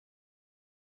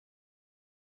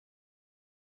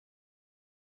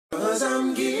'cause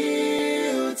I'm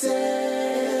guilty.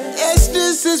 Yes,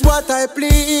 this is what I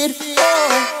plead.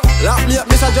 Oh, lock me up,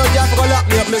 Mr. Judge, you forgot lock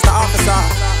me up, Mr. Officer.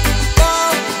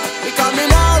 Oh, because me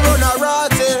now run a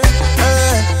rotten.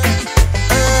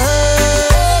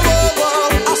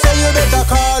 I say you better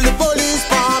call the police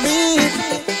for me.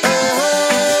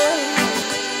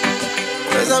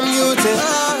 'Cause I'm guilty,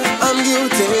 I'm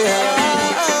guilty.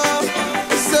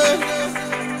 So,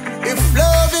 if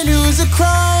loving you's a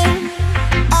crime,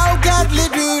 I'll gladly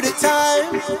do the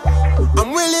time.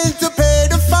 I'm willing to pay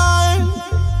the fine.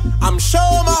 I'm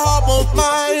sure my heart won't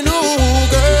find. Ooh,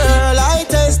 girl, I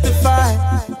testify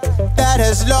that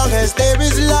as long as there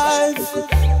is life,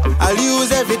 I'll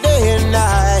use every day and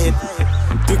night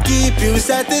to keep you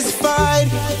satisfied.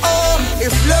 Oh,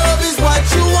 if love is what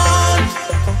you want,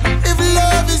 if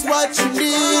love is what you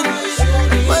need,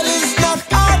 well, it's not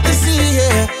hard to see,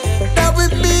 yeah, that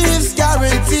with me is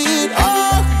guaranteed.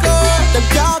 Oh, God, them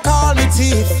can't call me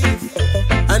thief,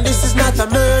 and this is not a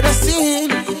murder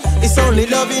scene. It's only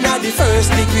loving at the first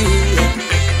degree.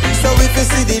 So if you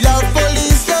see the love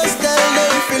police, just tell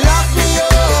them if you lock me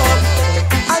up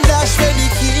and dash for the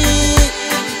key,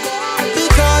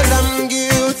 because I'm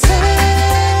guilty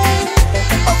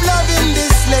of loving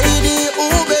this lady.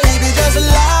 Oh baby, just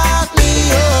lock me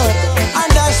up and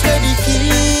dash for the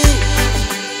key,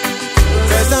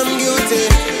 'cause I'm guilty,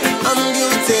 I'm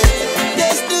guilty.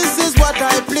 Yes, this is what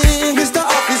I plead, Mr.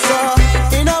 Officer.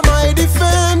 In my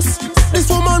defense, this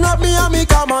woman robbed me of me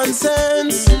common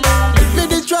sense. Me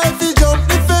did try to jump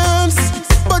the fence,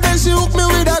 but then she hooked me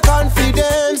with her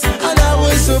confidence, and I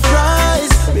was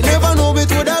surprised. Me never know it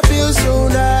would have feel so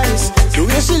nice. The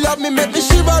way she loved me make me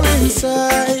shiver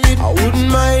inside. I wouldn't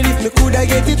mind if me coulda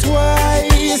get it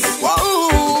twice.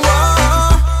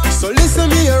 Whoa, so listen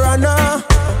me, your honor.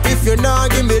 If you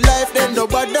not give me life, then no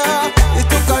bother. It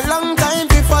took a long time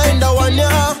to find the one,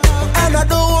 yeah, and I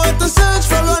don't want to search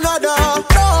for another.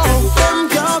 No, them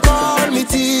can't call me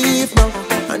thief now,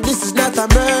 and this is not a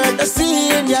murder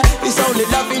scene, yeah. It's only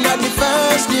loving at the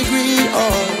first degree.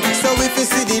 Oh, so if you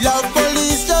see the love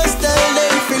police, just tell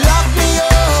them if you lock me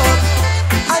up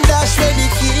and dash for the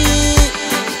key,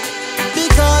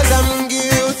 because I'm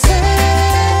guilty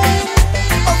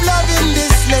of loving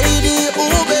this lady.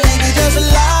 Oh baby, just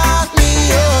lock me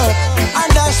up and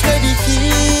dash for the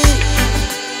key,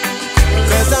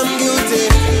 'cause I'm guilty,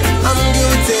 I'm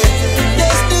guilty.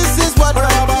 Yes, this is what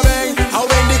I'm doing. And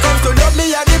when it comes to love, me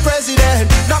as the president,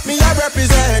 not me I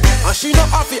represent. And she not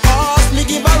off it off, me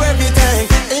give her everything.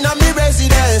 In a me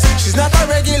residence, she's not a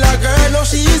regular girl, no,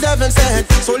 she is heaven sent.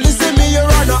 So listen me, your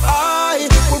honor, I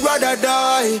would rather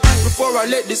die before I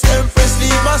let this empress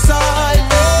leave my side.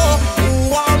 Oh, who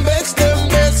want vex them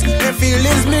vex? The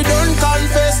feelings me don't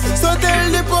confess, so tell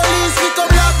the